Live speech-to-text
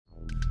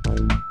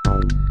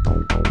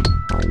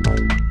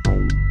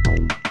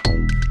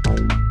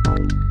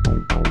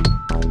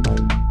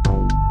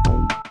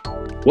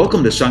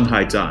Welcome to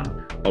Shanghai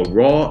a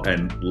raw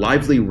and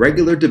lively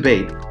regular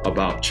debate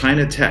about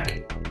China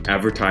tech,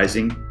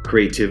 advertising,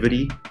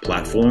 creativity,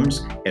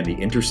 platforms, and the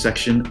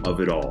intersection of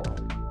it all.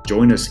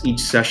 Join us each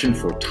session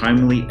for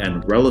timely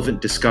and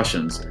relevant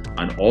discussions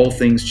on all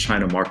things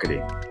China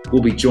marketing.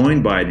 We'll be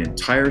joined by an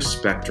entire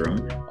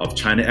spectrum of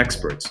China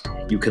experts.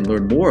 You can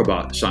learn more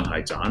about Shanghai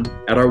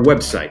at our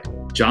website,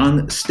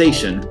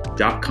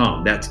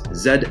 zhanstation.com. That's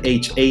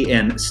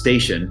ZHAN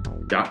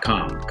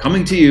station.com.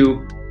 Coming to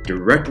you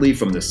directly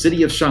from the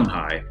city of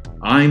Shanghai,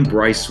 I'm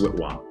Bryce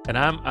Whitwam. And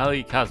I'm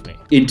Ali Kazmi.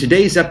 In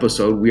today's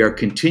episode, we are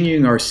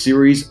continuing our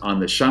series on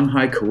the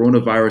Shanghai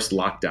coronavirus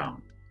lockdown.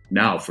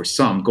 Now, for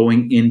some,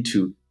 going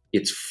into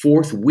its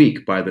fourth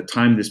week by the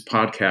time this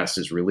podcast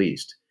is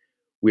released.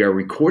 We are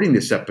recording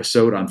this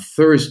episode on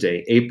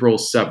Thursday, April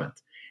 7th.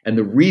 And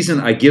the reason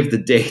I give the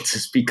dates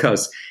is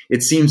because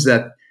it seems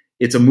that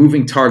it's a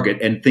moving target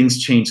and things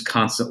change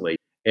constantly.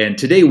 And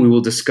today we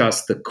will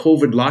discuss the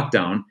COVID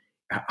lockdown,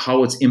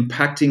 how it's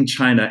impacting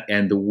China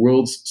and the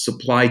world's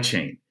supply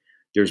chain.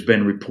 There's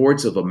been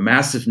reports of a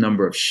massive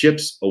number of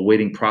ships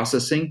awaiting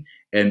processing,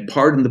 and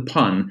pardon the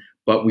pun,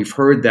 but we've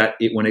heard that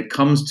when it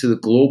comes to the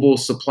global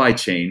supply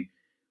chain,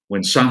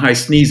 when Shanghai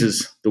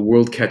sneezes, the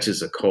world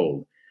catches a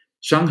cold.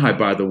 Shanghai,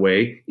 by the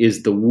way,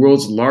 is the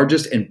world's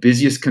largest and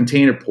busiest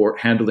container port,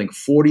 handling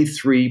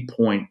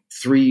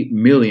 43.3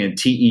 million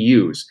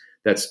TEUs.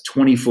 That's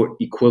 20-foot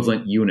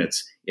equivalent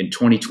units in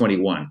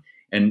 2021.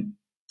 And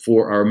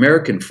for our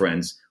American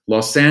friends,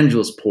 Los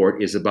Angeles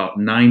port is about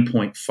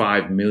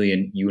 9.5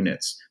 million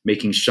units,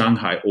 making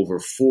Shanghai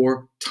over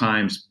 4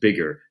 times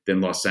bigger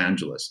than Los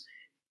Angeles.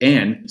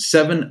 And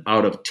 7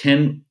 out of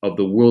 10 of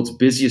the world's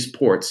busiest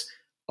ports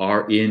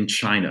are in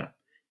China.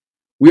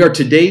 We are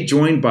today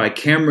joined by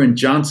Cameron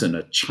Johnson,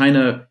 a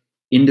China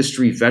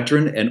industry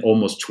veteran and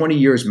almost 20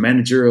 years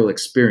managerial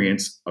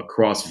experience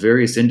across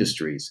various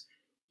industries.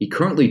 He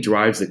currently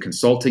drives the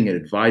consulting and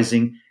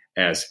advising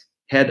as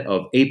head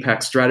of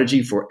APAC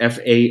strategy for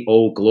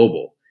FAO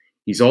Global.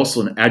 He's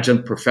also an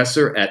adjunct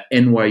professor at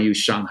NYU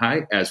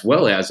Shanghai, as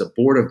well as a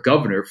board of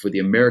governor for the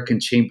American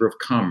Chamber of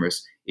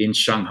Commerce in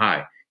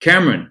Shanghai.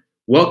 Cameron,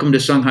 welcome to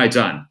Shanghai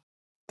Zhan.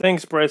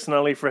 Thanks, Bryce and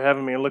Ali, for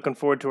having me. I'm looking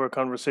forward to our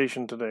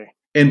conversation today.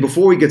 And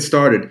before we get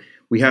started,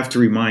 we have to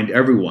remind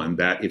everyone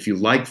that if you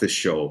like the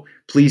show,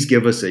 please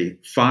give us a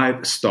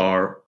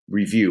 5-star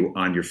review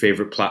on your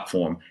favorite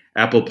platform.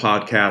 Apple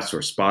Podcasts or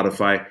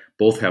Spotify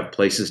both have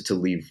places to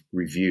leave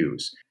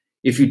reviews.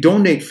 If you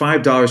donate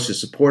 $5 to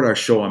support our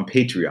show on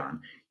Patreon,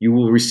 you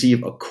will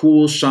receive a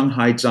cool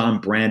Shanghai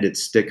Zhan branded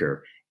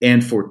sticker.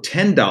 And for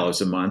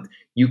 $10 a month,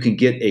 you can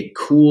get a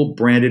cool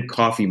branded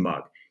coffee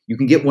mug. You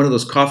can get one of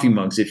those coffee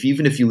mugs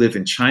even if you live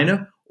in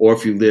China or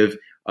if you live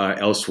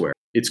elsewhere.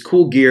 It's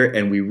cool gear,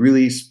 and we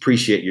really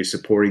appreciate you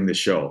supporting the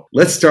show.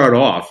 Let's start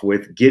off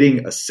with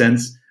getting a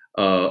sense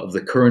of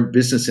the current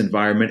business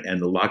environment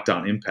and the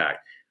lockdown impact.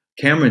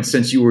 Cameron,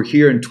 since you were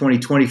here in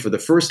 2020 for the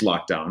first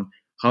lockdown,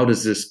 how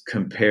does this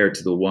compare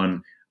to the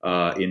one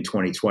in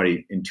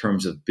 2020 in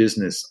terms of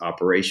business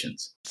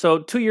operations? So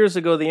 2 years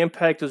ago, the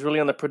impact was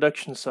really on the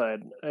production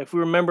side. If we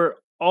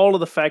remember, all of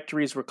the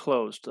factories were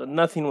closed.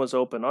 Nothing was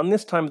open. On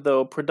this time,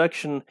 though,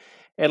 production,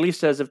 at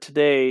least as of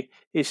today,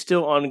 is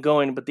still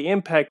ongoing, but the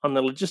impact on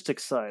the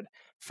logistics side,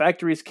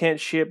 factories can't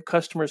ship,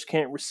 customers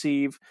can't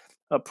receive,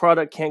 a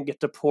product can't get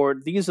to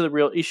port. These are the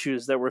real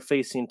issues that we're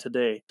facing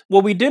today.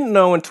 What we didn't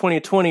know in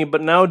 2020,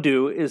 but now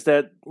do, is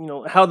that,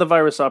 how the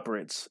virus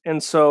operates.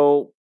 And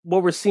so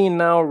what we're seeing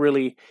now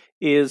really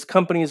is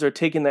companies are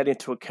taking that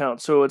into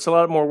account. So it's a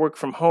lot more work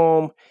from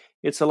home.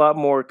 It's a lot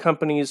more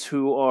companies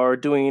who are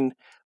doing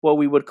what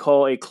we would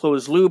call a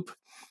closed loop,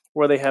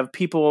 where they have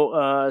people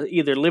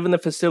either live in the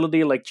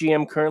facility like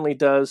GM currently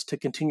does to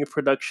continue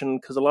production,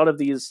 because a lot of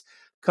these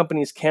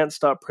companies can't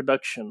stop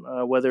production,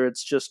 whether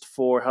it's just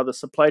for how the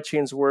supply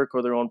chains work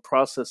or their own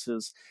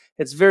processes.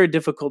 It's very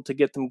difficult to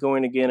get them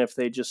going again if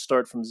they just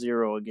start from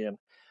zero again.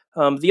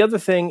 The other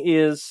thing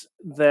is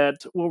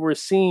that what we're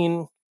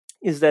seeing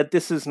is that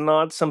this is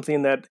not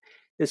something that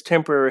is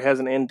temporary,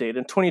 has an end date.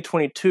 In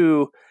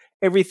 2022,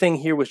 everything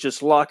here was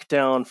just locked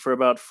down for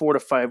about 4 to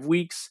 5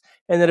 weeks,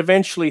 and then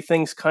eventually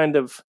things kind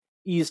of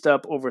eased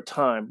up over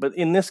time. But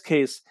in this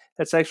case,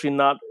 that's actually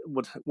not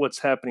what's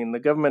happening. The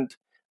government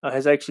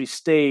has actually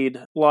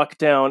stayed locked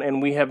down,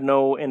 and we have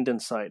no end in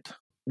sight.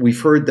 We've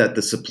heard that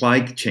the supply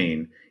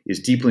chain is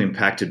deeply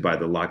impacted by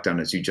the lockdown,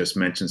 as you just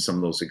mentioned some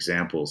of those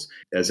examples.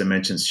 As I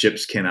mentioned,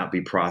 ships cannot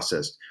be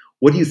processed.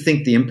 What do you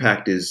think the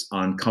impact is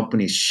on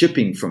companies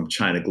shipping from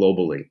China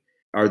globally?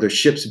 Are their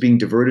ships being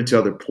diverted to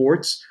other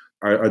ports?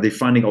 Are they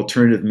finding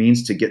alternative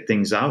means to get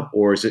things out,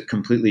 or is it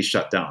completely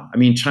shut down? I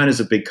mean, China's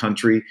a big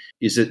country.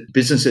 Is it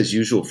business as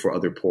usual for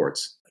other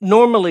ports?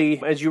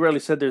 Normally, as you rightly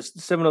said, there's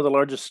 7 of the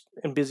largest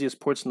and busiest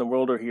ports in the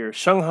world are here.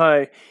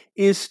 Shanghai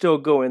is still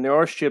going. There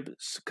are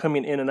ships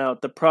coming in and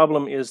out. The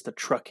problem is the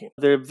trucking.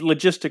 The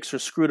logistics are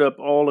screwed up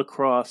all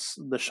across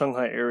the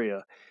Shanghai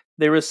area.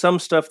 There is some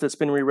stuff that's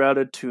been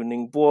rerouted to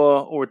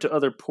Ningbo or to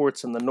other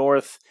ports in the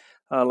north,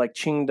 like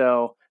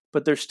Qingdao,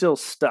 but they're still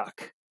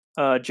stuck.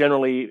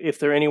 generally if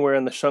they're anywhere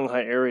in the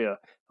Shanghai area.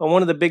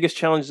 One of the biggest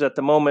challenges at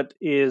the moment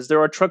is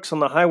there are trucks on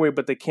the highway,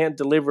 but they can't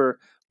deliver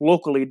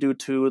locally due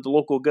to the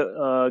local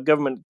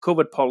government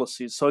COVID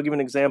policies. So I'll give you an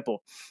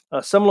example.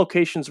 Some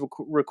locations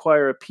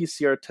require a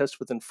PCR test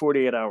within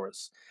 48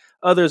 hours.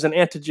 Others, an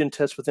antigen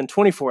test within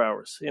 24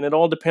 hours. And it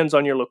all depends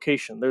on your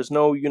location. There's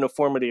no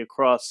uniformity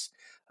across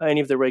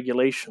any of the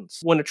regulations.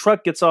 When a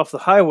truck gets off the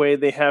highway,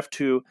 they have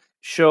to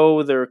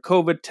show their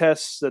COVID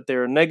tests that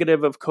they're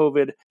negative of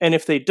COVID. And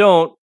if they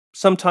don't,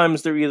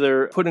 sometimes they're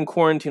either put in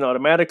quarantine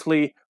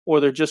automatically or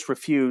they're just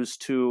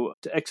refused to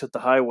exit the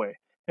highway.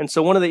 And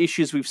so one of the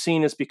issues we've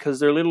seen is because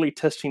they're literally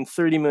testing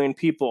 30 million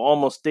people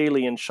almost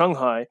daily in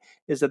Shanghai,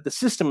 is that the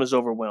system is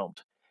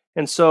overwhelmed.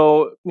 And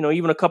so,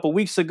 even a couple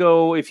weeks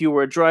ago, if you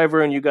were a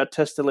driver and you got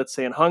tested, let's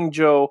say in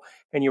Hangzhou,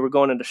 and you were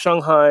going into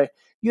Shanghai,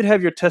 you'd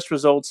have your test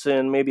results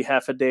in maybe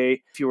half a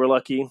day if you were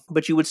lucky,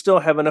 but you would still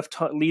have enough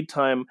lead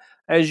time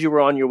as you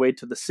were on your way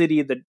to the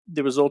city that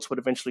the results would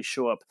eventually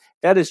show up.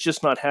 That is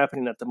just not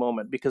happening at the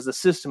moment because the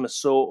system is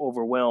so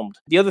overwhelmed.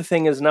 The other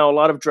thing is now a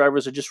lot of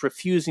drivers are just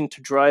refusing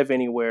to drive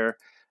anywhere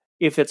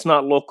if it's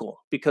not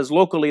local, because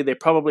locally they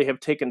probably have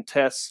taken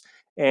tests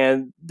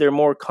and they're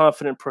more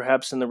confident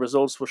perhaps and the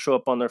results will show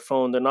up on their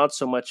phone. They're not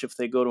so much if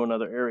they go to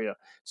another area.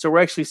 So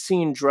we're actually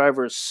seeing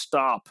drivers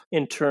stop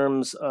in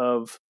terms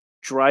of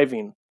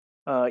driving,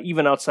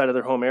 even outside of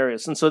their home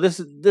areas. And so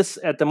this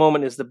at the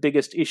moment is the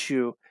biggest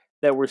issue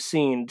that we're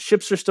seeing.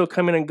 Ships are still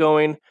coming and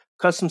going.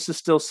 Customs is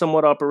still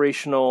somewhat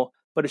operational,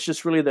 but it's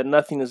just really that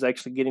nothing is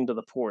actually getting to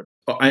the port.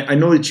 I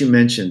know that you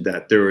mentioned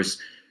that there is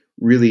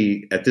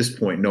really, at this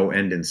point, no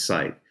end in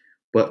sight.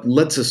 But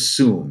let's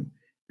assume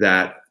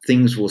that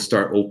things will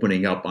start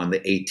opening up on the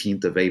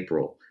 18th of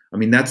April. I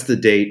mean, that's the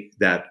date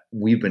that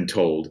we've been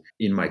told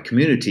in my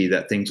community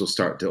that things will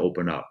start to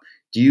open up.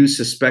 Do you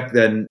suspect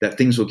then that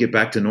things will get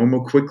back to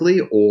normal quickly,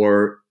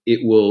 or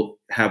it will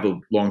have a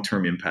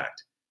long-term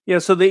impact? Yeah,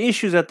 so the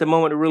issues at the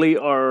moment really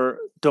are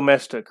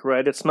domestic,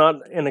 right? It's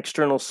not an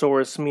external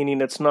source, meaning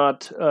it's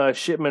not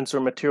shipments or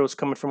materials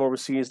coming from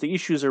overseas. The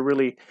issues are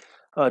really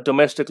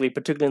domestically,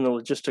 particularly in the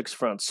logistics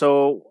front.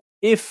 So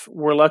if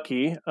we're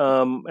lucky,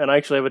 and I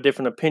actually have a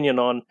different opinion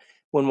on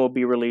when we'll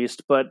be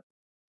released, but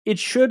it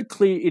should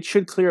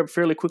clear up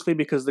fairly quickly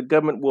because the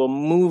government will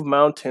move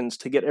mountains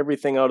to get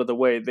everything out of the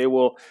way. They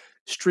will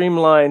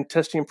streamline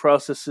testing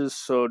processes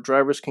so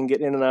drivers can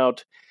get in and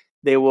out.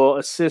 They will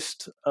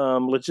assist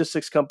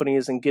logistics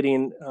companies in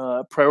getting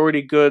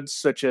priority goods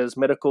such as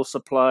medical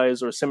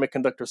supplies or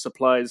semiconductor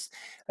supplies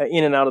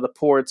in and out of the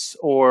ports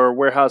or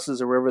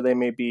warehouses or wherever they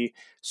may be.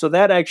 So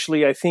that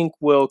actually, I think,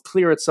 will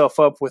clear itself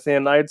up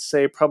within, I'd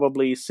say,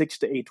 probably 6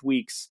 to 8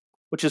 weeks,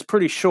 which is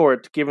pretty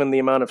short given the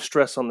amount of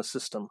stress on the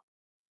system.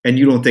 And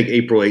you don't think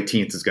April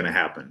 18th is going to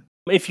happen?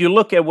 If you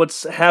look at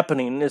what's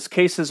happening, is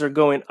cases are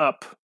going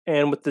up,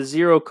 and with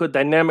the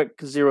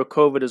dynamic zero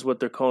COVID is what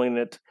they're calling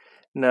it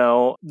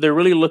now, they're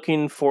really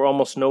looking for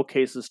almost no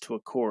cases to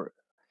occur.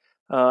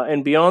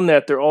 And beyond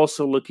that, they're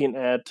also looking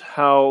at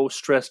how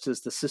stressed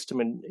is the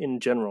system in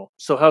general.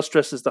 So how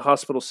stressed is the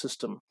hospital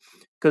system?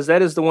 Because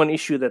that is the one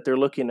issue that they're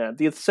looking at.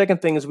 The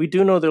second thing is we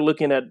do know they're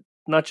looking at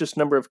not just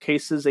number of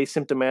cases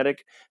asymptomatic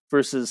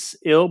versus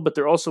ill, but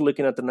they're also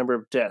looking at the number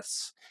of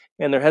deaths.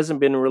 And there hasn't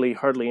been really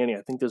hardly any.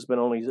 I think there's been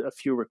only a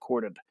few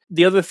recorded.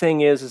 The other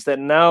thing is that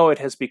now it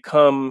has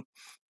become,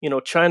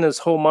 China's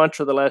whole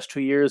mantra the last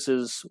 2 years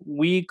is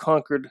we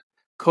conquered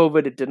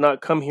COVID. It did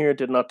not come here, it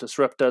did not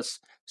disrupt us.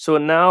 So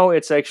now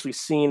it's actually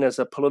seen as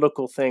a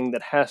political thing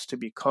that has to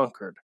be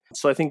conquered.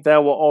 So I think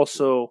that will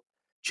also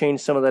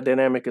change some of the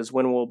dynamic as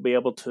when we'll be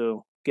able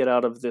to get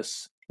out of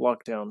this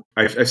lockdown.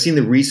 I've seen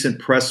the recent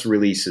press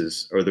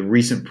releases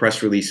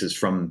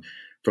from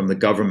the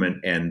government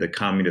and the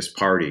Communist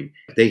Party.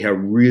 They have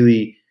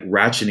really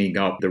ratcheting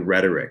up the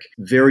rhetoric,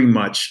 very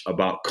much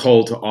about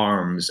call to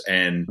arms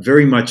and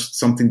very much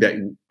something that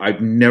I've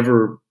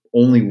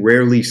only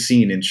rarely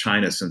seen in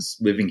China since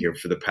living here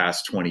for the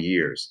past 20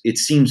 years. It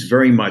seems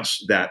very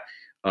much that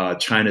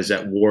China's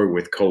at war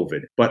with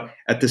COVID. But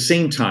at the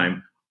same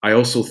time, I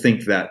also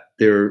think that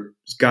there's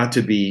got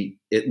to be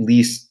at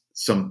least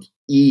some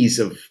ease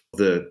of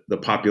the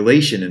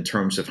population in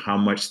terms of how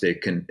much they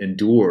can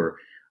endure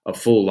a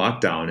full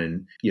lockdown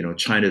in,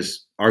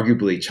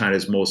 arguably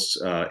China's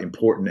most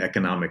important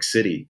economic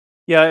city.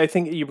 Yeah, I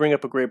think you bring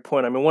up a great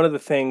point. I mean, one of the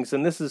things,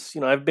 and this is,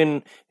 I've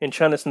been in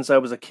China since I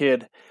was a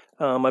kid.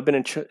 I've been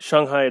in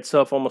Shanghai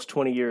itself almost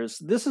 20 years.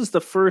 This is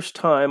the first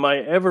time I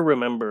ever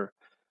remember,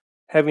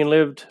 having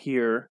lived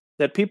here,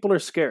 that people are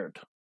scared.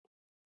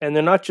 And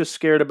they're not just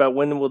scared about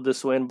when will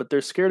this end, but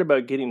they're scared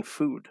about getting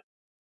food.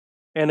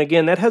 And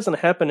again, that hasn't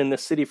happened in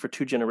this city for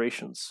 2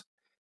 generations.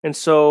 And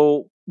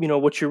so,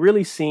 what you're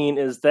really seeing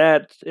is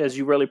that, as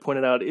you rightly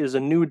pointed out, is a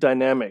new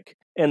dynamic.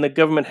 And the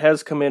government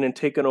has come in and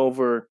taken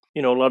over,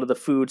 a lot of the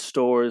food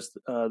stores.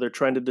 They're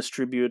trying to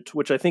distribute,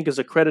 which I think is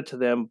a credit to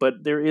them.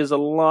 But there is a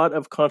lot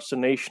of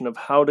consternation of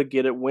how to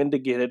get it, when to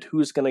get it,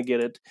 who's going to get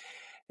it.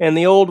 And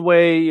the old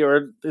way,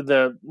 or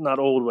the not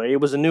old way,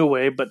 it was a new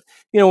way, but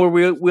where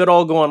we'd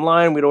all go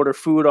online, we'd order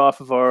food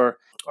off of our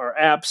our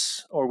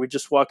apps, or we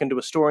just walk into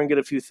a store and get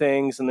a few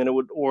things, and then it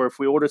would, or if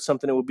we ordered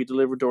something, it would be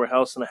delivered to our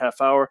house in a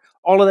half hour.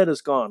 All of that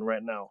is gone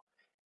right now.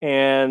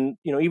 And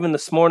even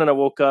this morning, I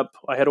woke up.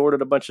 I had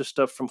ordered a bunch of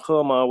stuff from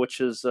Hema, which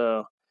is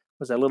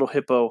was that little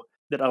hippo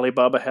that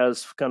Alibaba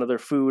has, kind of their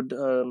food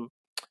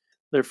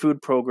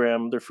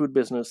program, their food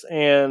business.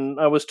 And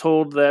I was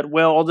told that,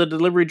 well, all the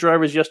delivery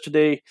drivers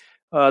yesterday,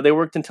 they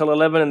worked until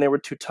 11 and they were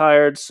too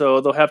tired,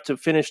 so they'll have to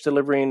finish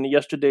delivering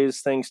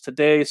yesterday's things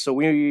today. So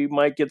we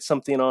might get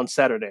something on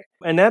Saturday.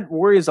 And that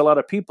worries a lot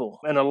of people,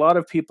 and a lot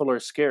of people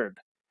are scared.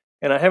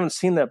 And I haven't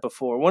seen that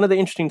before. One of the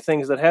interesting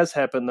things that has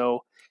happened,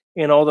 though,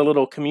 in all the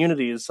little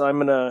communities,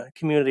 I'm in a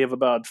community of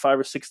about 5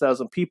 or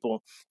 6,000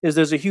 people, is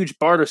there's a huge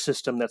barter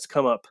system that's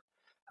come up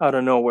out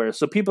of nowhere.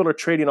 So people are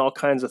trading all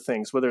kinds of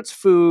things, whether it's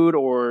food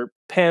or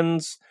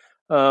pens.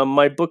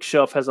 My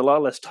bookshelf has a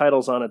lot less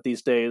titles on it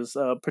these days,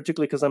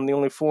 particularly because I'm the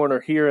only foreigner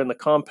here in the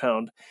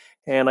compound.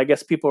 And I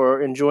guess people are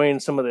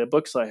enjoying some of the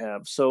books I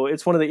have. So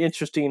it's one of the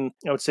interesting,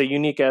 I would say,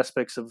 unique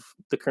aspects of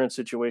the current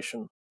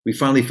situation. We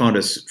finally found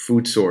a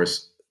food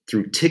source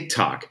through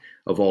TikTok,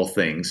 of all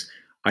things.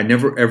 I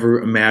never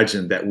ever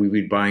imagined that we would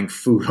be buying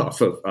food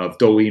off of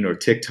Douyin or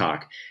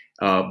TikTok.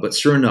 But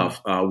sure enough,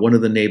 one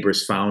of the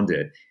neighbors found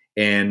it.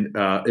 And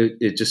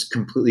it just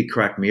completely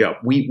cracked me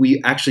up.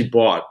 We actually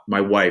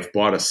my wife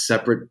bought a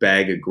separate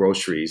bag of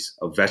groceries,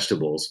 of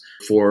vegetables,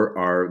 for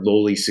our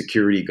lowly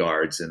security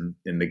guards and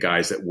the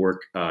guys that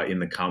work in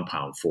the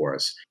compound for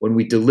us. When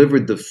we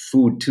delivered the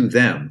food to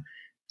them,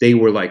 they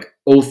were like,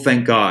 "Oh,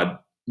 thank God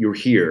you're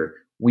here.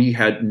 We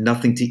had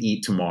nothing to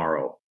eat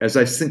tomorrow." As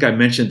I think I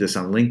mentioned this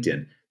on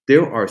LinkedIn,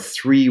 there are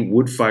 3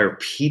 wood-fire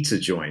pizza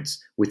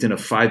joints within a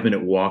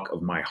 5-minute walk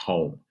of my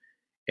home.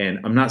 And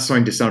I'm not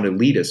starting to sound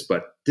elitist,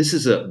 but this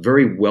is a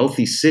very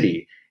wealthy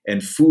city,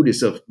 and food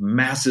is of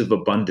massive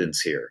abundance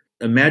here.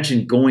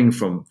 Imagine going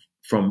from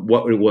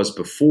what it was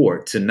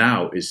before to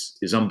now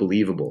is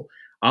unbelievable.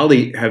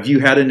 Ali, have you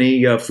had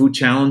any food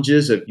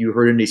challenges? Have you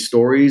heard any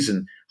stories,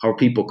 and how are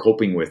people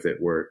coping with it?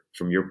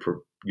 From your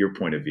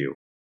point of view?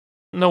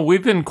 No,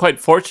 we've been quite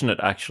fortunate,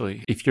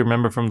 actually. If you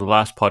remember from the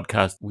last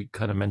podcast, we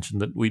kind of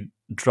mentioned that we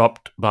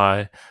dropped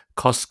by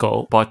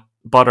Costco,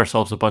 bought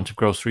ourselves a bunch of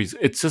groceries.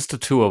 It's just the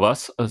 2 of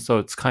us, so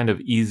it's kind of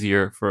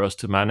easier for us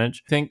to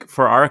manage. I think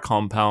for our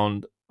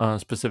compound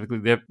specifically,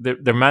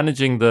 they're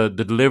managing the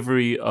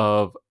delivery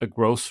of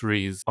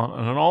groceries on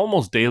an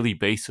almost daily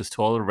basis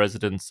to all the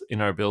residents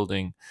in our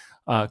building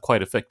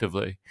quite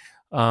effectively.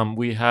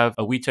 We have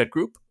a WeChat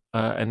group.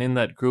 And in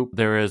that group,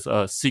 there is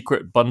a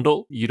secret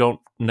bundle. You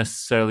don't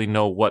necessarily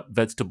know what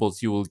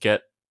vegetables you will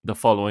get the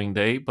following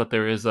day, but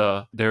there is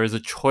a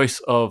choice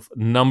of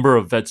number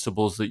of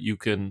vegetables that you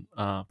can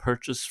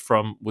purchase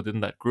from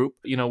within that group.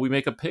 We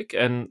make a pick,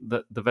 and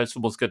the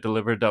vegetables get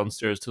delivered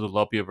downstairs to the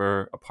lobby of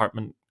our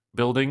apartment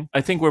building.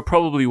 I think we're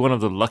probably one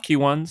of the lucky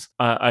ones.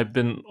 I've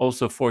been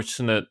also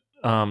fortunate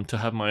to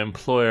have my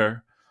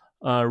employer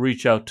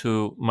reach out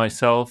to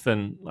myself,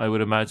 and I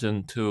would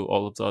imagine to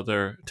all of the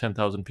other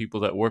 10,000 people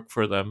that work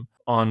for them,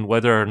 on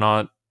whether or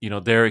not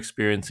they're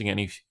experiencing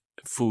any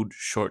food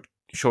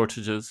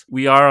shortages.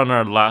 We are on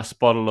our last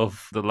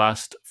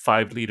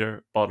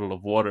 5-liter bottle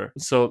of water.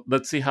 So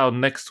let's see how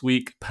next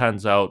week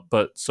pans out,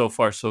 but so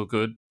far so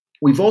good.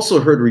 We've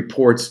also heard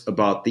reports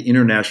about the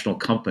international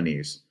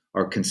companies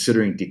are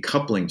considering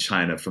decoupling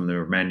China from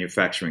their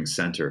manufacturing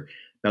center.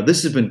 Now,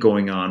 this has been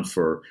going on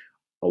for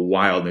a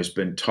while, and there's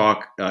been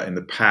talk in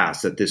the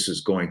past that this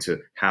is going to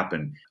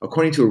happen.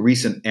 According to a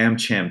recent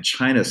AmCham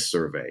China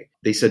survey,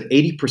 they said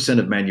 80%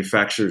 of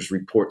manufacturers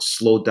report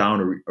slowed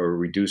down or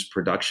reduced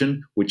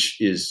production, which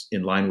is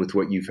in line with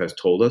what you have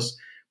told us.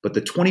 But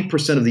the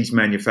 20% of these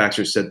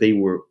manufacturers said they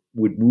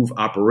would move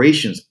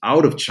operations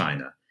out of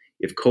China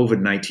if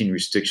COVID-19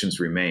 restrictions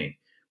remain,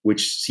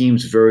 which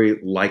seems very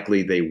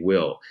likely they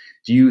will.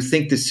 Do you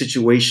think this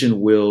situation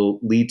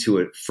will lead to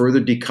a further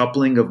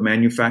decoupling of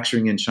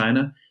manufacturing in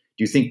China?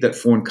 Do you think that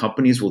foreign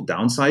companies will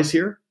downsize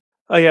here?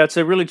 Oh yeah, it's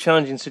a really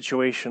challenging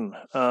situation.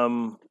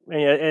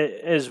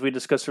 As we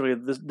discussed earlier,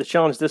 the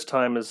challenge this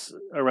time is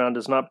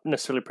not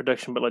necessarily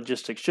production, but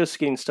logistics, just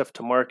getting stuff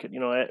to market.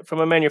 From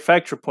a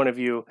manufacturer point of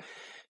view,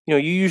 you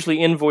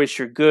usually invoice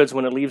your goods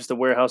when it leaves the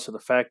warehouse or the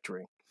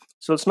factory.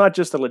 So it's not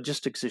just a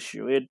logistics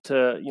issue.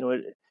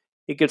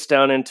 It gets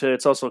down into,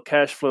 it's also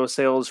cash flow,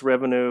 sales,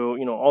 revenue,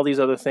 all these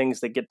other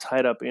things that get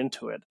tied up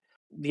into it.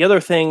 The other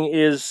thing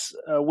is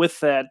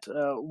with that,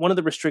 one of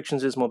the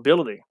restrictions is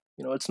mobility.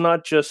 It's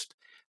not just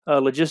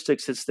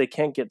logistics, it's they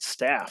can't get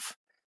staff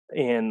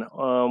in.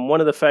 One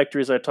of the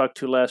factories I talked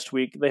to last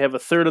week, they have a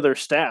third of their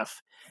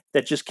staff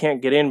that just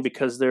can't get in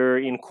because they're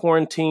in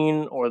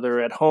quarantine or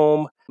they're at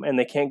home and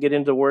they can't get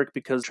into work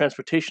because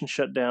transportation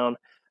shut down.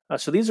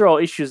 So these are all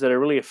issues that are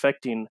really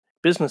affecting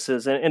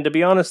businesses. And to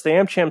be honest, the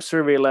AmCham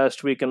survey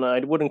last week, and I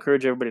would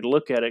encourage everybody to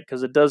look at it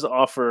because it does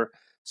offer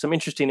some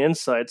interesting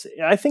insights.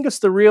 I think it's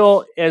the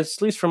real, at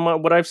least from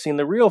what I've seen,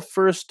 the real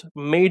first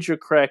major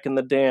crack in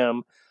the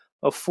dam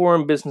of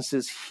foreign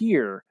businesses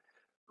here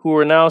who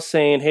are now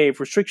saying, hey,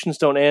 if restrictions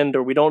don't end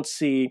or we don't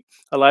see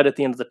a light at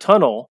the end of the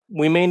tunnel,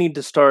 we may need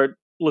to start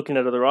looking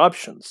at other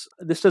options.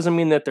 This doesn't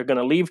mean that they're going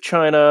to leave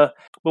China,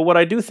 but what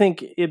I do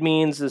think it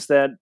means is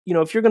that,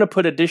 if you're going to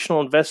put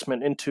additional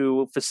investment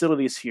into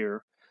facilities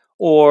here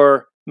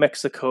or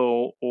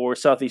Mexico or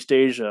Southeast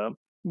Asia,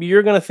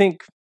 you're going to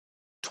think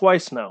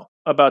twice now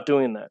about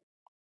doing that.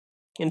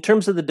 In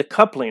terms of the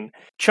decoupling,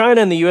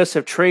 China and the US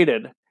have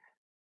traded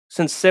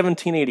since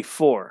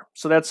 1784.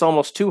 So that's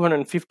almost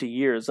 250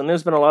 years. And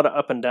there's been a lot of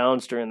up and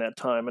downs during that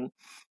time.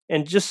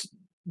 And just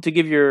to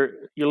give your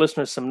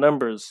listeners some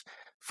numbers,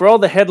 for all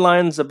the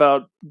headlines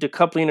about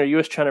decoupling or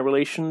US China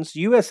relations,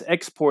 US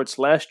exports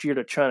last year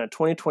to China,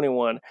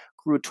 2021,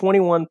 grew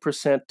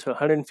 21% to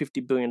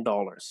 $150 billion.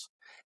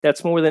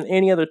 That's more than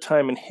any other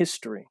time in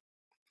history.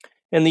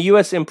 And the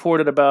U.S.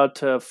 imported about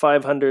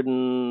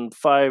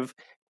 $505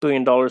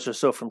 billion or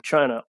so from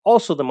China,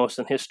 also the most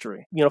in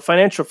history.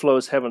 Financial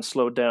flows haven't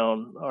slowed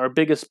down. Our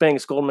biggest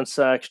banks, Goldman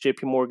Sachs,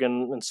 JP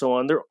Morgan, and so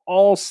on, they're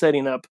all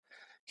setting up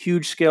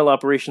huge scale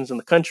operations in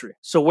the country.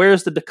 So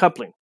where's the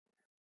decoupling?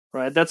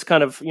 Right? That's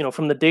kind of,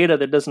 from the data,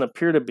 that doesn't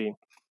appear to be.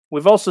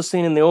 We've also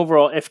seen in the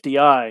overall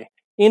FDI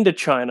into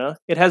China,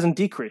 it hasn't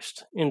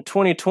decreased. In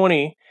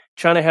 2020,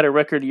 China had a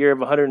record year of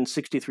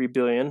 163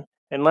 billion.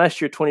 And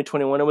last year,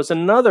 2021, it was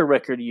another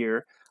record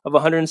year of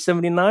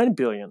 179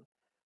 billion.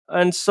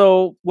 And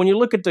so when you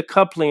look at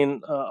decoupling,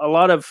 a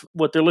lot of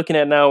what they're looking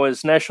at now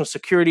is national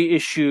security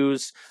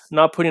issues,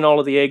 not putting all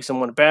of the eggs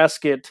in one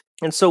basket.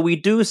 And so we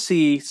do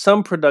see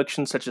some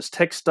production, such as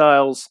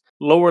textiles,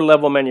 lower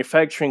level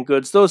manufacturing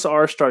goods, those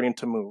are starting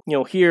to move.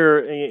 Here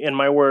in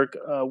my work,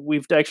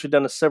 we've actually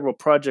done several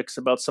projects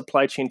about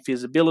supply chain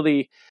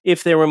feasibility.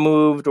 If they were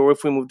moved or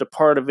if we moved a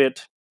part of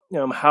it,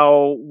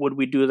 how would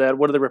we do that?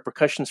 What are the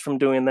repercussions from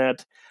doing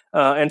that?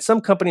 And some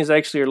companies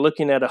actually are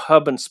looking at a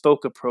hub and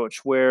spoke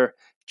approach where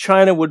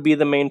China would be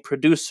the main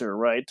producer,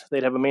 right?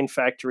 They'd have a main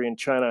factory in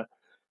China,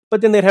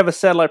 but then they'd have a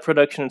satellite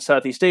production in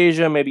Southeast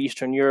Asia, maybe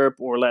Eastern Europe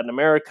or Latin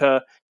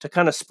America, to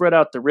kind of spread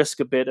out the risk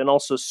a bit and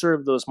also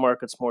serve those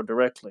markets more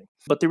directly.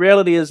 But the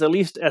reality is, at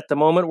least at the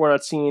moment, we're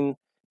not seeing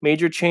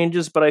major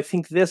changes. But I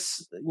think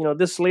this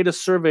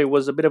latest survey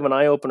was a bit of an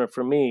eye-opener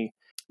for me,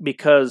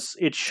 because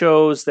it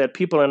shows that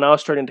people are now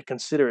starting to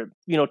consider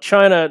it.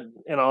 China,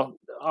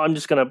 I'm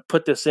just going to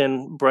put this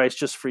in, Bryce,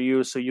 just for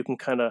you so you can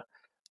kind of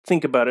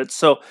think about it.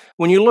 So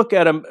when you look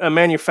at a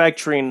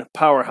manufacturing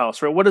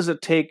powerhouse, right, what does it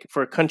take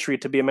for a country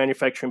to be a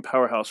manufacturing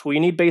powerhouse? Well,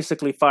 you need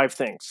basically 5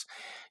 things.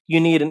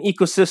 You need an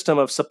ecosystem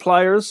of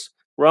suppliers,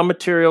 raw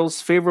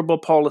materials, favorable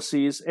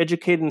policies,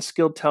 educated and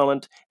skilled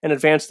talent, and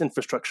advanced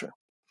infrastructure.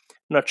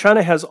 Now,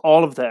 China has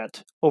all of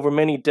that over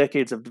many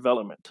decades of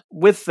development.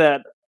 With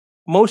that,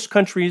 most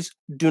countries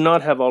do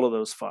not have all of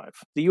those 5.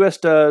 The US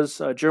does,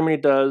 Germany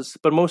does,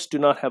 but most do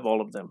not have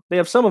all of them. They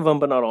have some of them,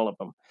 but not all of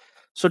them.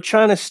 So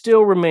China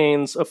still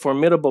remains a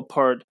formidable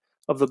part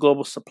of the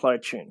global supply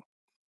chain.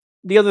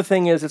 The other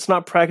thing is, it's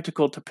not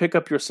practical to pick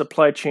up your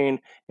supply chain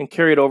and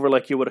carry it over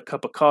like you would a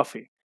cup of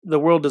coffee. The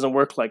world doesn't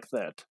work like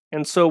that.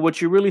 And so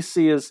what you really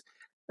see is,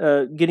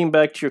 getting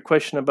back to your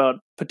question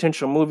about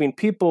potential moving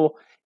people,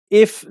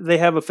 if they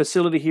have a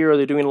facility here or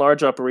they're doing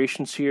large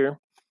operations here,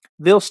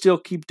 they'll still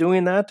keep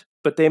doing that,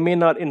 but they may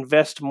not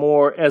invest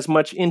as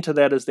much into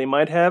that as they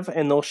might have,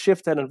 and they'll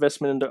shift that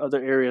investment into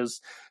other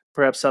areas,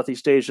 perhaps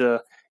Southeast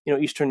Asia,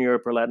 Eastern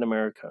Europe or Latin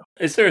America.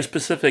 Is there a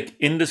specific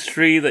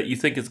industry that you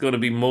think is going to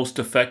be most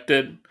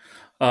affected,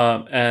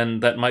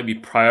 and that might be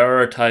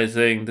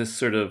prioritizing this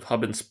sort of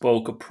hub and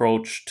spoke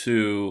approach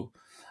to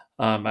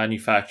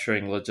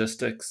manufacturing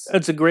logistics?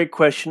 That's a great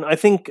question. I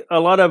think a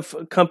lot of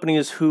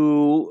companies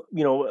who,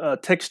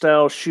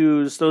 textile,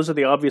 shoes, those are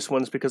the obvious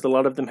ones because a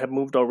lot of them have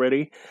moved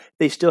already.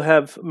 They still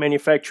have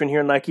manufacturing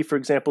here. Nike, for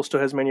example, still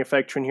has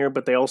manufacturing here,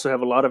 but they also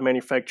have a lot of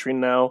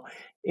manufacturing now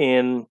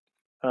in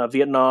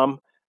Vietnam.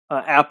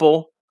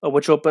 Apple,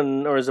 which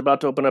is about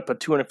to open up a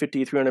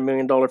 $250, $300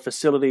 million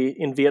facility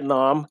in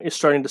Vietnam, is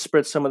starting to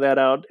spread some of that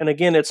out. And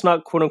again, it's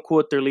not quote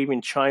unquote they're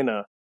leaving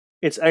China.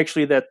 It's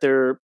actually that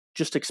they're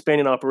just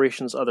expanding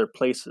operations other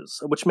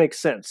places, which makes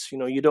sense.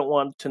 You don't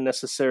want to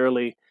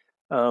necessarily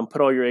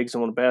put all your eggs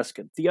in one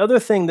basket. The other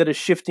thing that is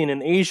shifting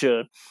in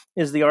Asia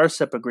is the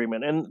RCEP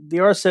agreement. And the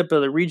RCEP,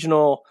 the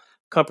Regional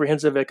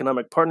Comprehensive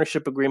Economic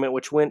Partnership Agreement,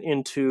 which went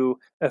into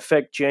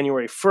effect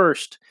January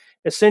 1st,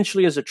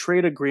 essentially is a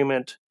trade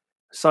agreement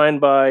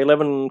signed by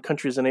 11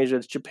 countries in Asia.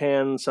 It's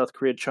Japan, South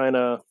Korea,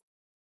 China,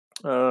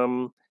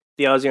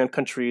 the ASEAN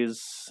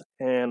countries,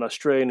 and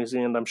Australia, New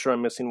Zealand. I'm sure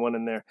I'm missing one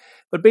in there.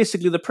 But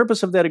basically, the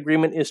purpose of that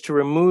agreement is to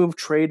remove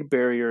trade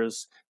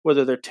barriers,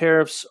 whether they're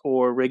tariffs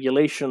or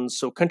regulations,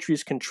 so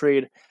countries can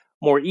trade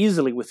more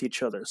easily with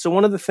each other. So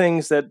one of the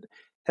things that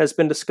has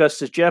been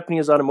discussed is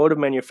Japanese automotive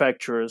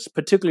manufacturers,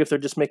 particularly if they're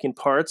just making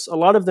parts. A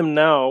lot of them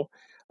now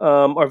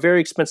are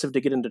very expensive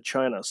to get into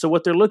China. So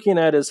what they're looking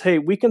at is, hey,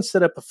 we can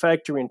set up a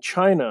factory in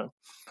China,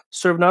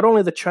 serve not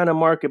only the China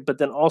market, but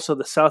then also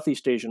the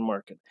Southeast Asian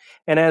market.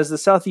 And as the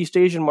Southeast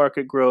Asian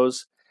market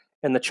grows,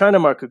 and the China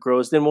market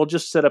grows, then we'll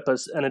just set up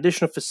an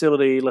additional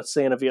facility, let's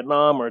say in a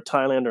Vietnam or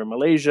Thailand or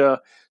Malaysia.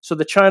 So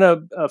the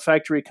China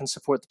factory can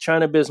support the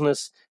China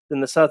business, then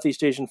the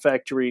Southeast Asian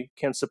factory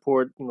can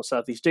support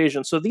Southeast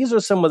Asian. So these are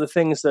some of the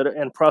things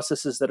and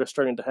processes that are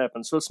starting to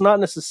happen. So it's not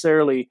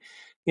necessarily,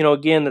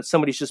 again, that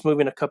somebody's just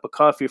moving a cup of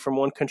coffee from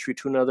one country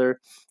to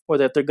another, or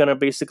that they're going to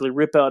basically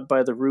rip out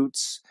by the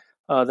roots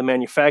the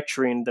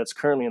manufacturing that's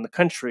currently in the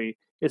country.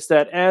 It's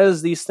that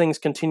as these things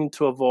continue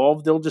to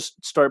evolve, they'll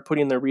just start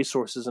putting their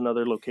resources in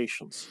other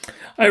locations.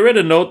 I read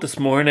a note this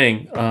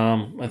morning.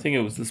 I think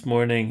it was this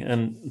morning,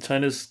 and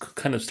China's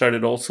kind of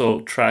started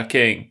also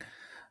tracking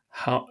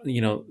how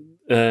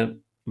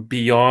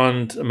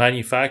beyond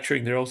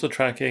manufacturing, they're also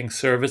tracking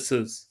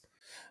services.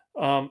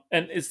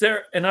 And is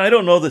there? And I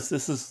don't know this.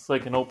 This is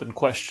like an open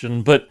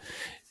question, but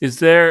is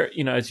there?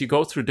 As you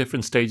go through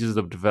different stages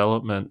of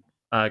development,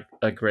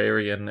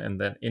 agrarian and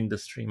then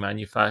industry,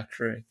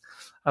 manufacturing,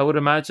 I would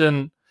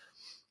imagine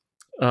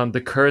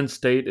the current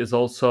state is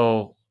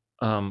also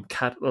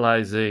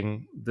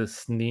catalyzing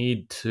this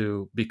need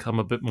to become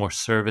a bit more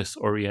service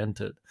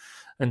oriented.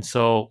 And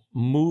so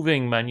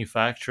moving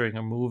manufacturing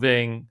or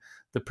moving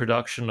the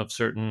production of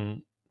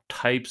certain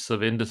types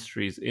of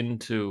industries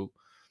into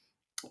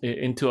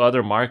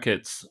other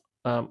markets,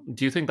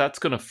 do you think that's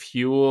going to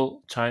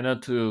fuel China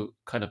to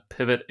kind of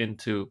pivot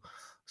into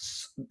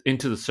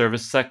the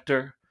service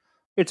sector?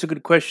 It's a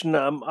good question.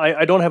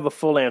 I don't have a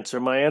full answer.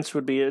 My answer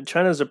would be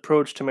China's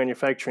approach to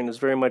manufacturing is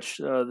very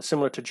much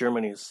similar to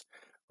Germany's,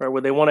 right?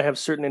 Where they want to have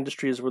certain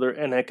industries where they're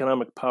an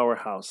economic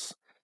powerhouse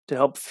to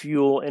help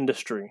fuel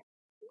industry.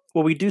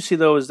 What we do see,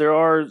 though, is there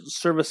are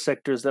service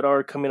sectors that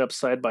are coming up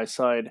side by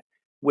side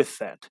with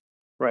that,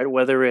 right?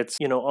 Whether it's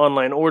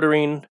online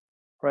ordering,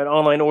 right?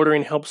 Online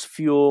ordering helps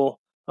fuel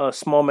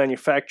small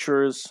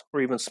manufacturers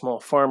or even small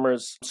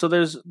farmers. So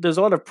there's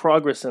a lot of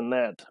progress in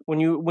that.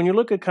 When you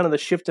look at kind of the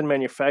shift in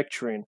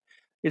manufacturing,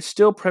 it's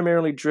still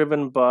primarily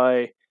driven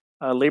by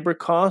labor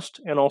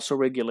cost and also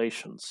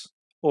regulations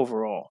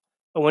overall.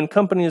 When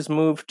companies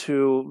moved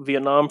to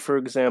Vietnam, for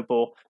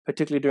example,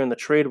 particularly during the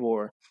trade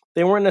war,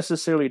 they weren't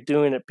necessarily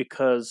doing it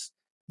because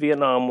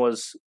Vietnam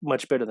was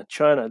much better than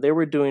China. They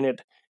were doing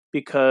it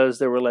because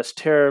there were less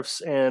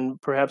tariffs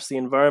and perhaps the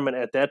environment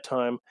at that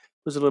time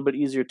was a little bit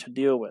easier to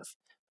deal with.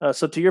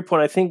 So to your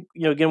point, I think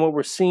again what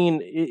we're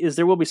seeing is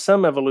there will be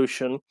some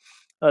evolution.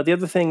 The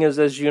other thing is,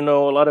 as you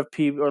know, a lot of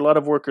people or a lot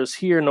of workers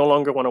here no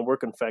longer want to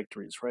work in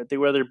factories, right? They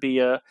rather be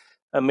a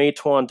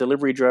Meituan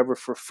delivery driver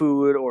for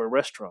food or a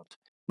restaurant.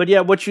 But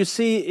yeah, what you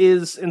see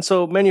is, and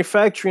so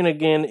manufacturing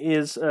again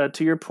is,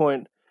 to your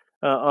point,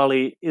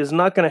 Ali, is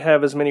not going to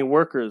have as many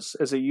workers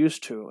as it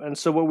used to. And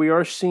so what we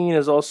are seeing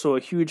is also a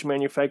huge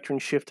manufacturing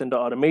shift into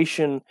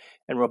automation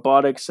and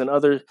robotics and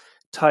other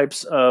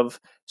types of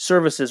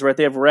services, right?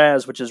 They have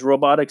RAS, which is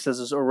robotics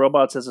or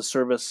robots as a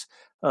service,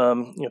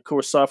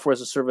 core software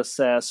as a service,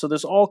 SaaS. So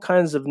there's all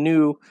kinds of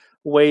new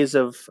ways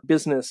of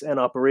business and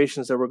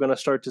operations that we're going to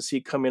start to see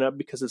coming up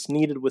because it's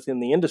needed within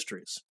the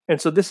industries.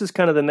 And so this is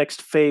kind of the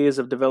next phase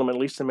of development,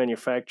 at least in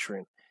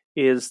manufacturing,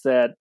 is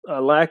that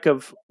a lack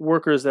of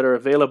workers that are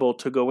available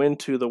to go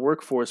into the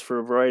workforce for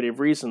a variety of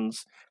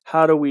reasons.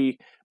 How do we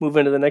move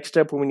into the next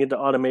step where we need to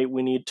automate?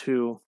 We need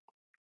to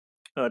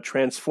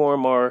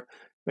transform our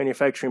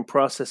manufacturing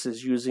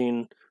processes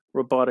using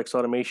robotics,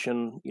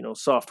 automation,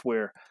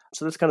 software.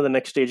 So that's kind of the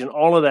next stage. And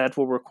all of that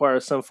will require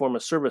some form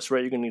of service,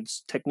 right? You're going to need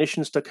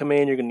technicians to come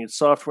in. You're going to need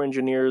software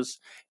engineers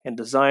and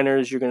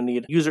designers. You're going to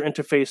need user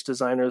interface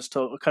designers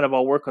to kind of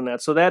all work on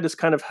that. So that is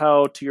kind of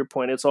how, to your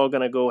point, it's all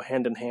going to go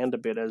hand in hand a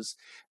bit as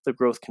the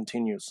growth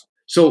continues.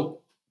 So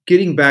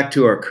getting back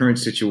to our current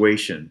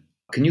situation,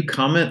 can you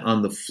comment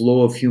on the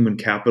flow of human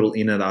capital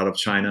in and out of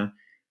China?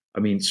 I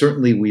mean,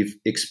 certainly we've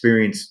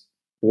experienced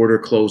border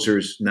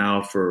closures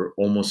now for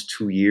almost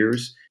 2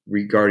 years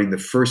regarding the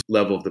first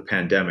level of the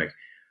pandemic.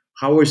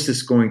 How is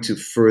this going to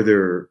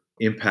further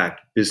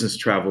impact business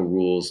travel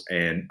rules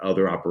and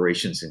other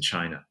operations in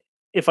China?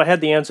 If I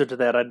had the answer to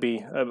that, I'd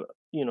be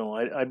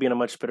in a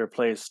much better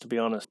place, to be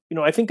honest.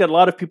 I think a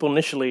lot of people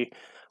initially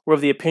were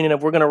of the opinion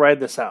of we're going to ride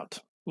this out.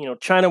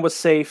 China was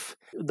safe.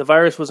 The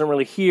virus wasn't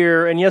really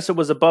here. And yes, it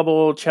was a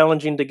bubble,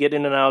 challenging to get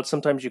in and out.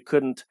 Sometimes you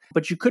couldn't,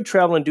 but you could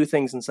travel and do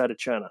things inside of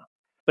China.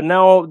 But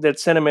now that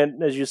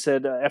sentiment, as you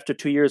said, after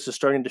 2 years is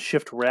starting to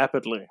shift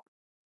rapidly,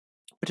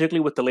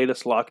 particularly with the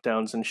latest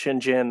lockdowns in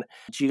Shenzhen,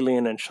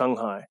 Jilin, and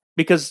Shanghai.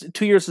 Because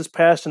 2 years has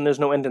passed and there's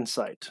no end in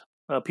sight.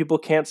 People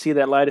can't see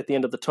that light at the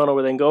end of the tunnel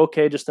where they can go,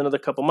 okay, just another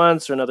couple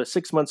months or another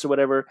 6 months or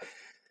whatever.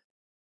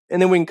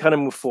 And then we can kind of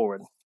move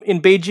forward.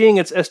 In Beijing,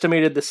 it's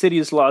estimated the city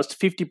has lost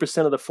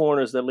 50% of the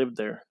foreigners that lived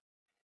there.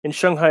 In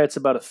Shanghai, it's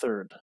about a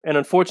third. And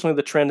unfortunately,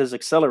 the trend is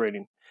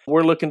accelerating.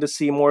 We're looking to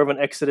see more of an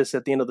exodus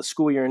at the end of the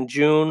school year in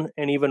June,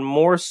 and even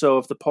more so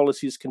if the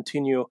policies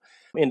continue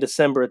in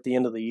December at the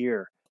end of the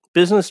year.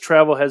 Business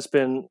travel has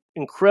been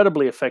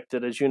incredibly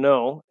affected, as you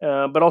know,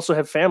 but also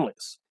have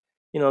families.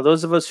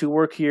 Those of us who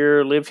work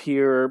here, live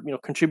here,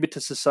 contribute to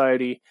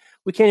society,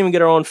 we can't even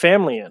get our own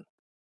family in.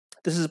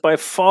 This is by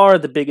far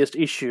the biggest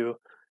issue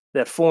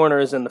that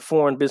foreigners and the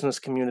foreign business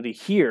community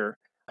here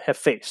have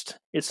faced.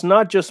 It's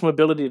not just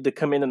mobility to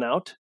come in and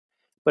out,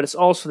 but it's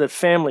also that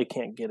family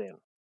can't get in.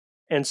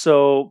 And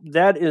so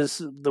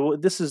this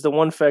is the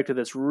one factor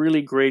that's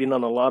really grating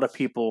on a lot of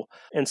people,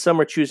 and some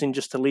are choosing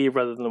just to leave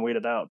rather than wait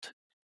it out.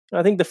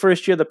 I think the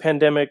first year of the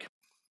pandemic,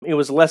 it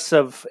was less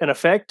of an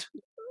effect,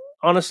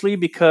 honestly,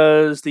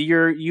 because the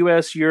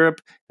US,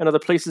 Europe, and other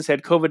places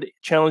had COVID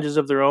challenges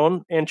of their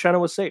own, and China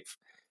was safe.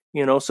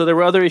 So there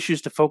were other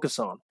issues to focus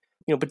on.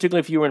 Particularly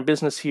if you were in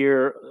business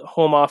here,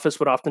 home office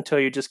would often tell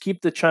you just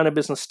keep the China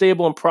business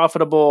stable and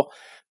profitable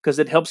because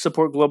it helps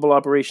support global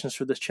operations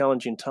through this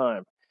challenging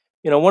time.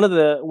 One of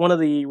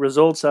the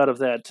results out of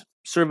that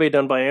survey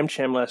done by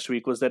AmCham last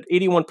week was that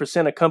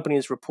 81% of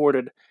companies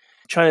reported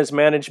China's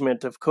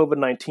management of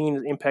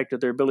COVID-19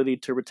 impacted their ability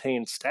to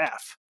retain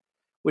staff,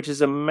 which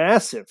is a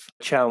massive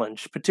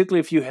challenge,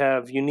 particularly if you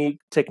have unique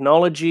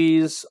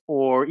technologies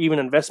or even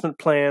investment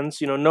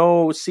plans.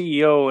 No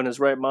CEO in his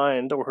right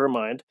mind or her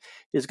mind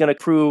is going to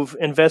approve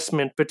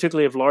investment,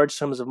 particularly of large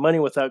sums of money,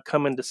 without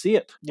coming to see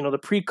it. The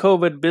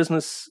pre-COVID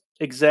business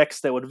execs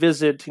that would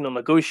visit,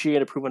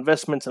 negotiate, approve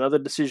investments and other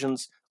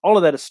decisions, all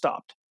of that is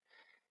stopped.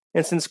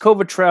 And since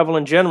COVID travel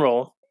in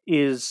general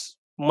is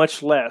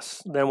much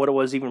less than what it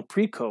was even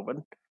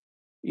pre-COVID,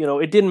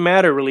 it didn't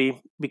matter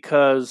really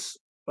because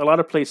a lot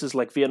of places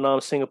like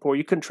Vietnam, Singapore,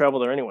 you couldn't travel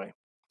there anyway.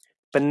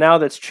 But now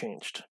that's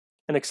changed.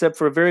 And except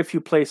for very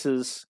few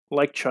places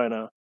like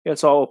China,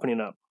 it's all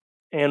opening up.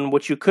 And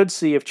what you could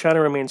see if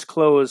China remains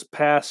closed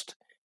past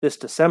this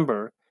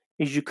December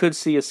is you could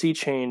see a sea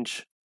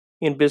change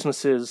in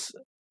businesses,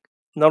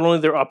 not only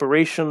their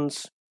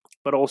operations,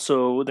 but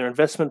also their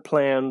investment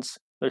plans,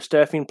 their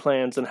staffing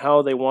plans, and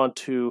how they want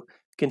to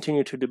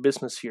continue to do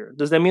business here.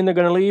 Does that mean they're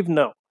going to leave?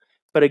 No.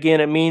 But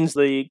again, it means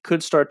they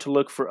could start to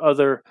look for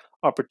other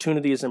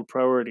opportunities and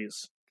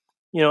priorities.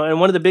 And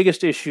one of the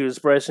biggest issues,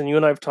 Bryson, you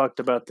and I have talked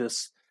about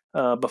this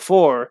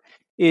before,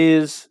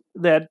 is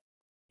that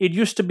it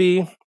used to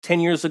be 10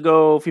 years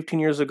ago, 15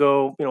 years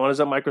ago, when I was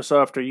at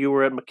Microsoft or you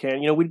were at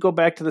McCann, we'd go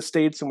back to the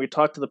States and we'd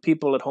talk to the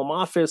people at home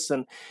office,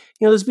 and,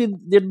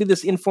 there'd be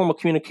this informal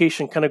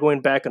communication kind of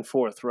going back and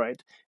forth,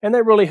 right? And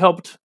that really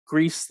helped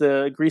grease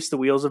the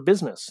wheels of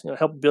business,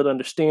 helped build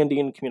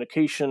understanding,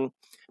 communication,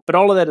 but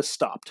all of that has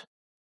stopped.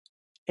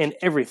 And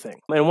everything.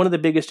 And one of the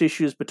biggest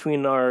issues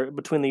between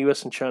the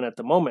US and China at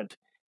the moment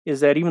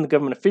is that even the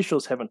government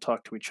officials haven't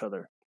talked to each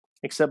other,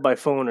 except by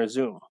phone or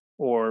Zoom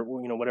or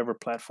whatever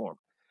platform.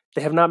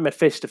 They have not met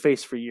face to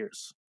face for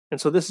years.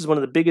 And so this is one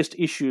of the biggest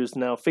issues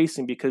now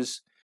facing,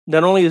 because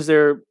not only is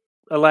there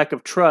a lack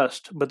of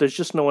trust, but there's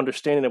just no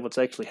understanding of what's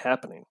actually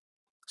happening.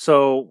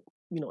 So,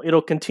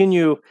 it'll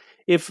continue.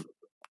 If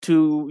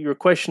to your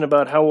question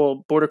about how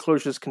will border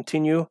closures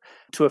continue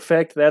to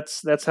affect,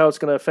 that's how it's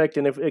going to affect.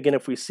 And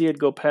if we see it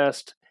go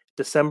past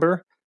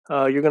December,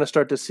 you're going to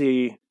start to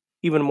see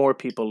even more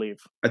people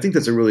leave. I think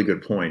that's a really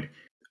good point.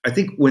 I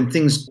think when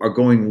things are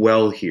going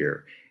well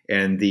here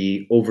and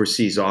the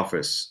overseas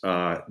office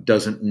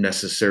doesn't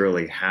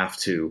necessarily have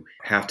to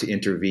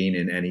intervene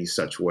in any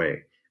such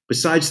way,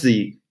 besides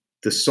the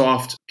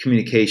soft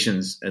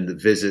communications and the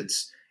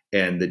visits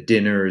and the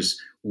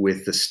dinners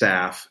with the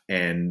staff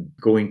and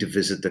going to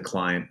visit the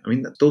client. I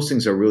mean, those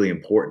things are really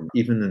important,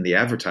 even in the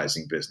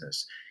advertising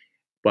business.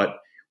 But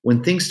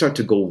when things start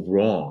to go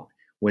wrong,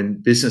 when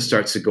business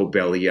starts to go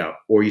belly up,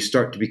 or you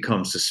start to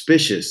become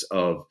suspicious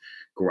of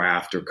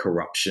graft or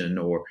corruption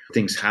or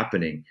things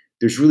happening,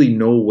 there's really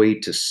no way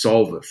to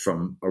solve it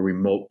from a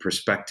remote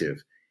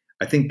perspective.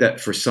 I think that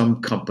for some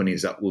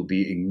companies that will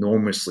be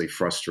enormously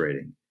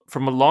frustrating.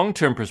 From a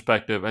long-term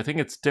perspective, I think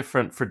it's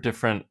different for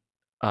different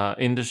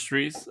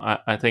industries.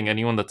 I think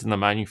anyone that's in the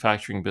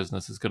manufacturing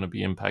business is going to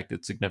be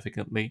impacted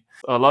significantly.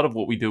 A lot of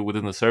what we do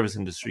within the service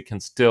industry can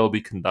still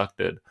be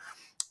conducted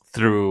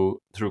through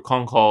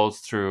con calls,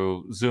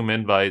 through Zoom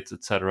invites,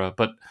 etc.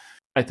 But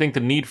I think the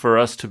need for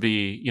us to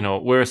be,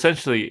 we're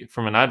essentially,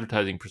 from an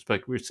advertising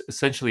perspective, we're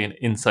essentially an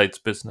insights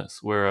business.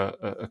 We're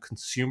a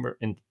consumer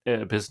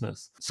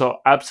business. So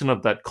absent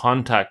of that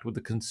contact with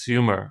the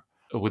consumer,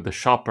 with the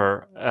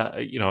shopper,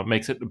 it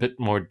makes it a bit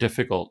more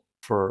difficult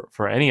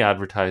for any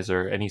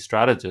advertiser, any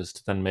strategist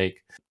to then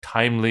make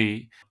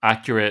timely,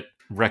 accurate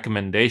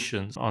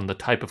recommendations on the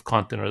type of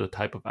content or the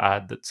type of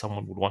ad that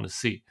someone would want to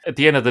see. At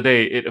the end of the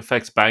day, it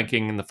affects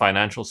banking and the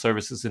financial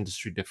services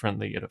industry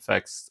differently. It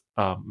affects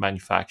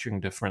manufacturing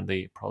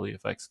differently. It probably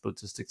affects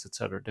logistics,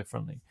 etc.,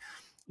 differently.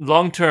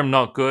 Long term,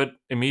 not good.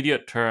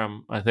 Immediate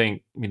term, I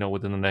think,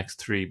 within the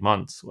next 3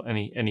 months,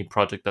 any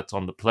project that's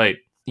on the plate,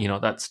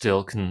 that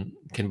still can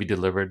be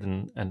delivered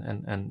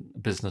and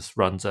business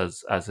runs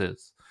as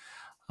is.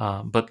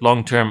 But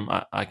long term,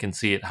 I can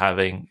see it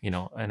having,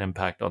 an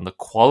impact on the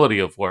quality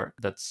of work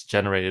that's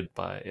generated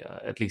by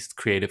at least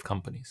creative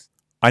companies.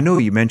 I know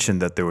you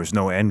mentioned that there was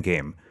no end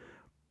game,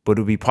 but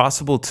would it be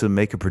possible to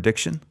make a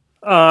prediction?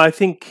 I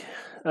think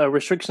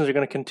restrictions are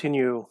going to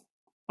continue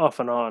off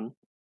and on.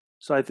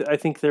 So I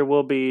think there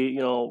will be,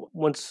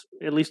 once,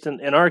 at least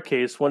in our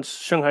case, once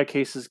Shanghai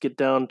cases get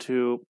down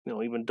to,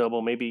 even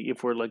double, maybe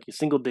if we're like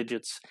single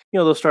digits,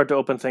 they'll start to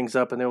open things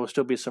up and there will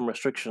still be some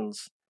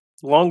restrictions.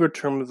 Longer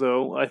term,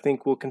 though, I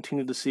think we'll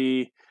continue to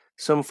see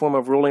some form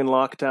of rolling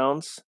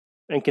lockdowns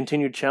and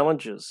continued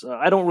challenges.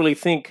 I don't really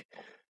think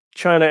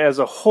China as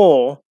a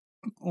whole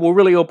will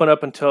really open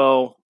up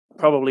until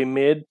probably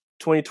mid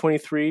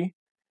 2023,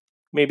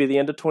 maybe the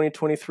end of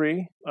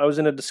 2023. I was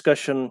in a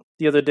discussion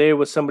the other day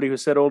with somebody who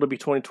said, oh, it'll be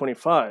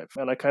 2025.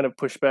 And I kind of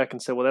pushed back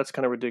and said, well, that's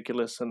kind of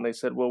ridiculous. And they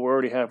said, well, we're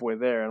already halfway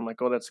there. And I'm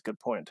like, oh, that's a good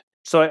point.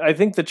 So I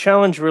think the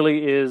challenge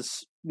really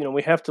is,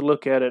 we have to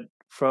look at it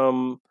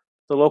from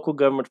the local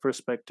government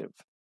perspective.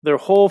 Their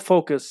whole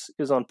focus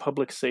is on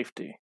public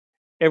safety.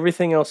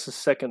 Everything else is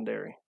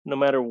secondary, no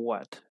matter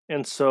what.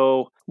 And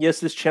so,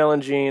 yes, it's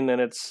challenging,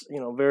 and it's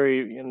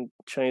very, in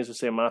Chinese we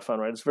say "mafan,"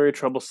 right? It's very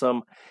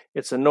troublesome.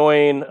 It's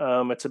annoying.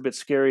 It's a bit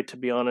scary, to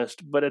be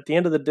honest. But at the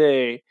end of the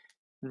day,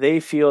 they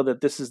feel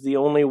that this is the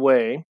only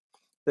way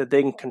that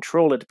they can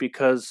control it.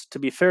 Because, to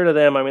be fair to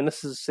them, I mean,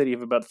 this is a city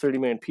of about 30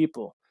 million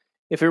people.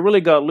 If it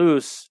really got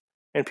loose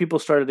and people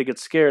started to get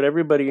scared,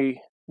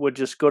 everybody would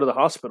just go to the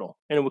hospital,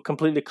 and it would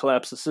completely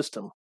collapse the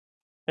system.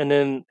 And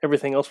then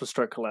everything else would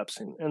start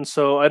collapsing. And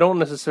so I don't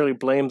necessarily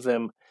blame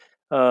them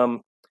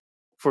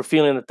for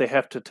feeling that they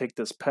have to take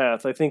this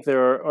path. I think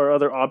there are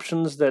other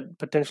options that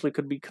potentially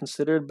could be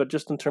considered, but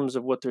just in terms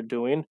of what they're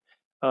doing,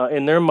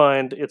 in their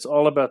mind, it's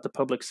all about the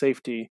public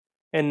safety,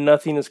 and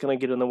nothing is going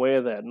to get in the way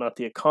of that. Not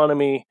the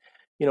economy,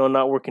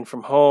 not working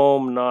from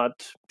home,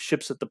 not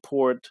ships at the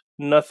port.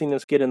 Nothing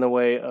is get in the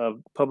way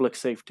of public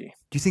safety.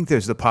 Do you think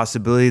there's the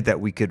possibility that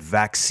we could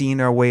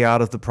vaccine our way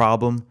out of the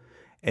problem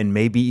and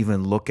maybe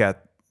even look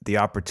at the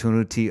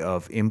opportunity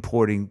of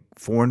importing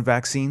foreign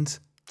vaccines?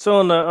 So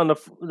on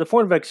the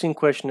foreign vaccine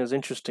question is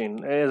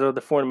interesting, as are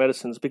the foreign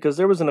medicines, because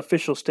there was an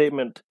official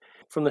statement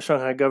from the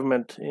Shanghai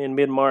government in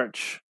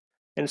mid-March,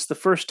 and it's the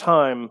first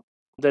time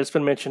that it's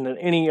been mentioned in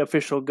any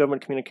official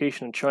government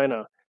communication in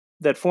China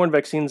that foreign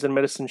vaccines and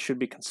medicines should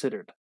be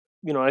considered.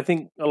 I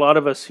think a lot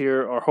of us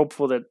here are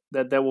hopeful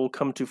that will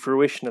come to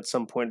fruition at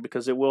some point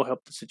because it will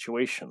help the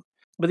situation.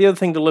 But the other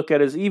thing to look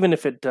at is even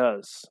if it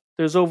does,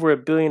 there's over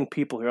 1 billion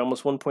people here,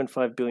 almost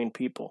 1.5 billion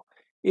people.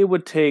 It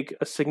would take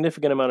a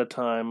significant amount of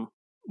time,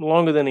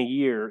 longer than a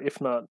year, if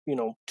not,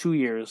 2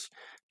 years,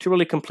 to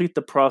really complete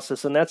the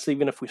process. And that's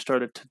even if we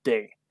started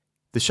today.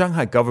 The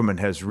Shanghai government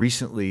has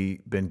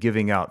recently been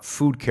giving out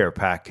food care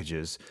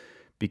packages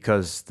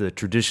because the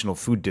traditional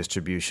food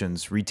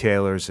distributions,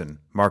 retailers, and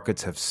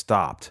markets have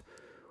stopped.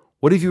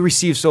 What have you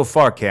received so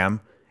far,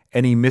 Cam?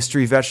 Any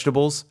mystery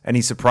vegetables?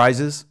 Any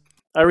surprises?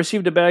 I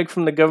received a bag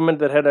from the government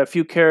that had a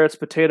few carrots,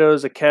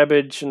 potatoes, a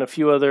cabbage, and a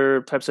few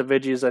other types of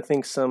veggies. I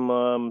think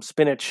some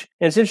spinach.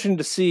 And it's interesting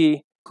to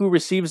see who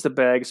receives the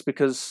bags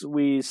because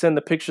we send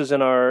the pictures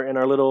in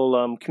our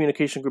little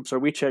communication groups, our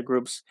WeChat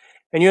groups,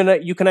 and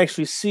you can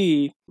actually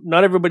see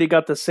not everybody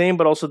got the same,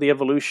 but also the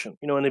evolution.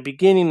 In the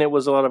beginning, it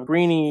was a lot of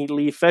greeny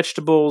leaf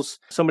vegetables.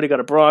 Somebody got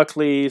a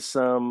broccoli,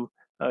 some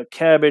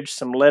cabbage,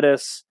 some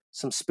lettuce,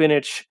 some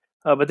spinach.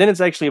 But then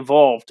it's actually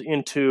evolved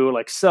into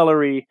like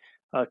celery,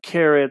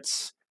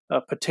 carrots,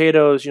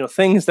 potatoes,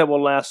 things that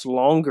will last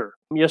longer.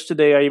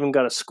 Yesterday, I even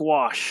got a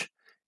squash,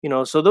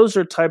 so those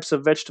are types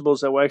of vegetables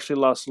that will actually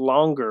last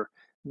longer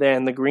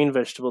than the green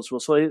vegetables will.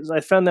 So I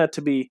found that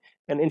to be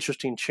an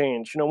interesting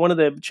change. One of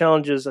the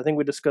challenges I think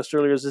we discussed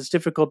earlier is it's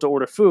difficult to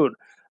order food.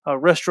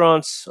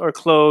 Restaurants are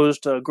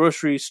closed.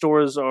 Grocery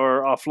stores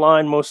are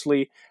offline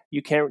mostly.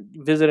 You can't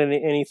visit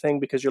anything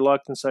because you're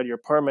locked inside your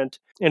apartment.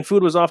 And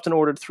food was often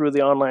ordered through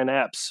the online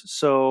apps.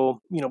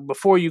 So,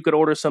 before you could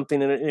order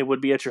something and it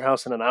would be at your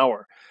house in an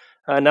hour.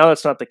 Now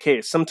that's not the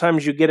case.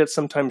 Sometimes you get it,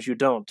 sometimes you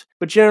don't.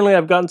 But generally,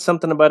 I've gotten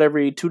something about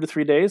every 2 to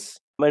 3 days.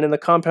 And in the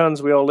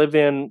compounds we all live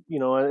in,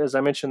 as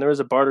I mentioned, there is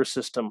a barter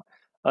system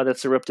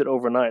that's erupted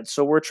overnight.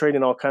 So we're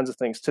trading all kinds of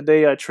things.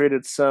 Today, I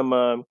traded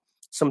some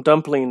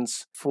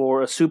dumplings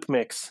for a soup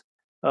mix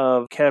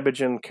of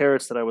cabbage and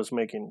carrots that I was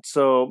making.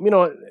 So,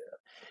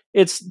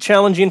 it's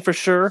challenging for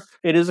sure.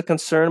 It is a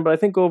concern, but I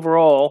think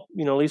overall,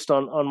 at least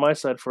on my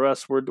side for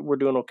us, we're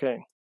doing okay.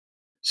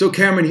 So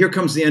Cameron, here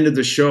comes the end of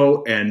the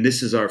show, and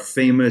this is our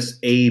famous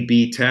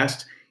A-B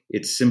test.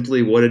 It's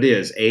simply what it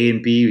is. A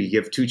and B, you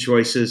give two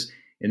choices.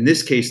 In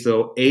this case,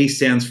 though, A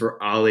stands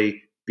for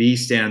Ali, B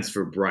stands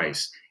for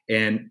Bryce.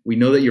 And we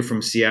know that you're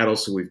from Seattle,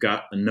 so we've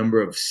got a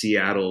number of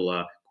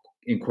Seattle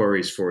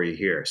inquiries for you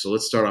here. So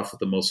let's start off with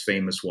the most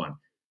famous one.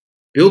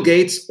 Bill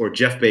Gates or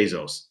Jeff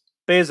Bezos?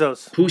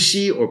 Bezos.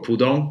 Puxi or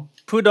Pudong?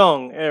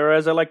 Pudong, or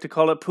as I like to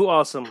call it, Poo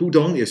Awesome.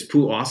 Pudong is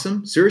Poo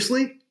Awesome?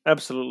 Seriously?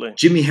 Absolutely.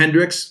 Jimi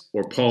Hendrix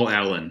or Paul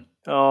Allen?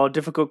 Oh,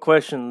 difficult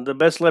question. The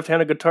best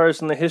left-handed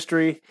guitarist in the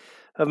history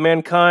of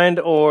mankind,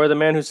 or the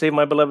man who saved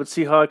my beloved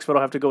Seahawks, but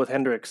I'll have to go with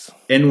Hendrix.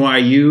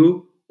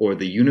 NYU or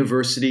the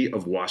University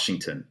of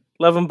Washington?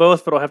 Love them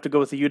both, but I'll have to go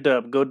with the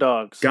UW. Go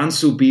Dogs.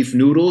 Gansu beef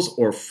noodles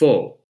or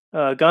pho?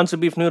 Gansu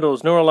beef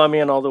noodles, Noor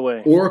Lamian all the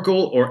way.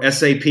 Oracle or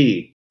SAP?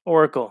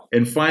 Oracle.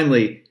 And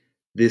finally,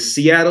 the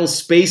Seattle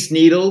Space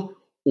Needle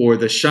or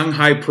the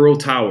Shanghai Pearl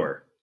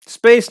Tower?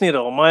 Space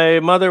Needle. My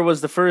mother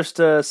was the first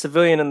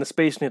civilian in the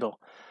Space Needle.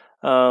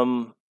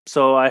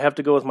 So I have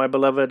to go with my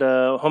beloved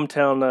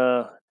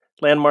hometown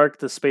landmark,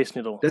 the Space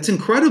Needle. That's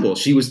incredible.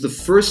 She was the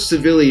first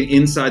civilian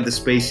inside the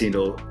Space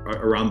Needle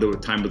around the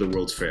time of the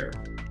World's Fair.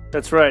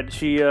 That's right.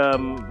 She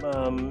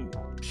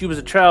was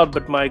a child,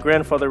 but my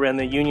grandfather ran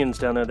the unions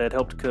down there that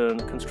helped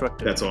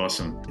construct it. That's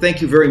awesome.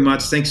 Thank you very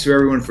much. Thanks to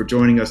everyone for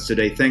joining us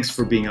today. Thanks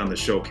for being on the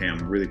show, Cam.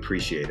 Really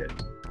appreciate it.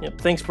 Yep.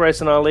 Thanks,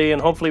 Bryce and Ali,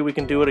 and hopefully we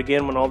can do it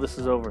again when all this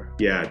is over.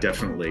 Yeah,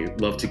 definitely.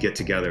 Love to get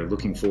together.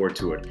 Looking forward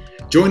to it.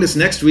 Join us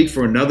next week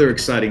for another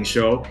exciting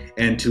show.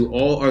 And to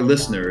all our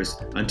listeners,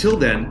 until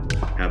then,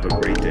 have a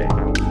great day.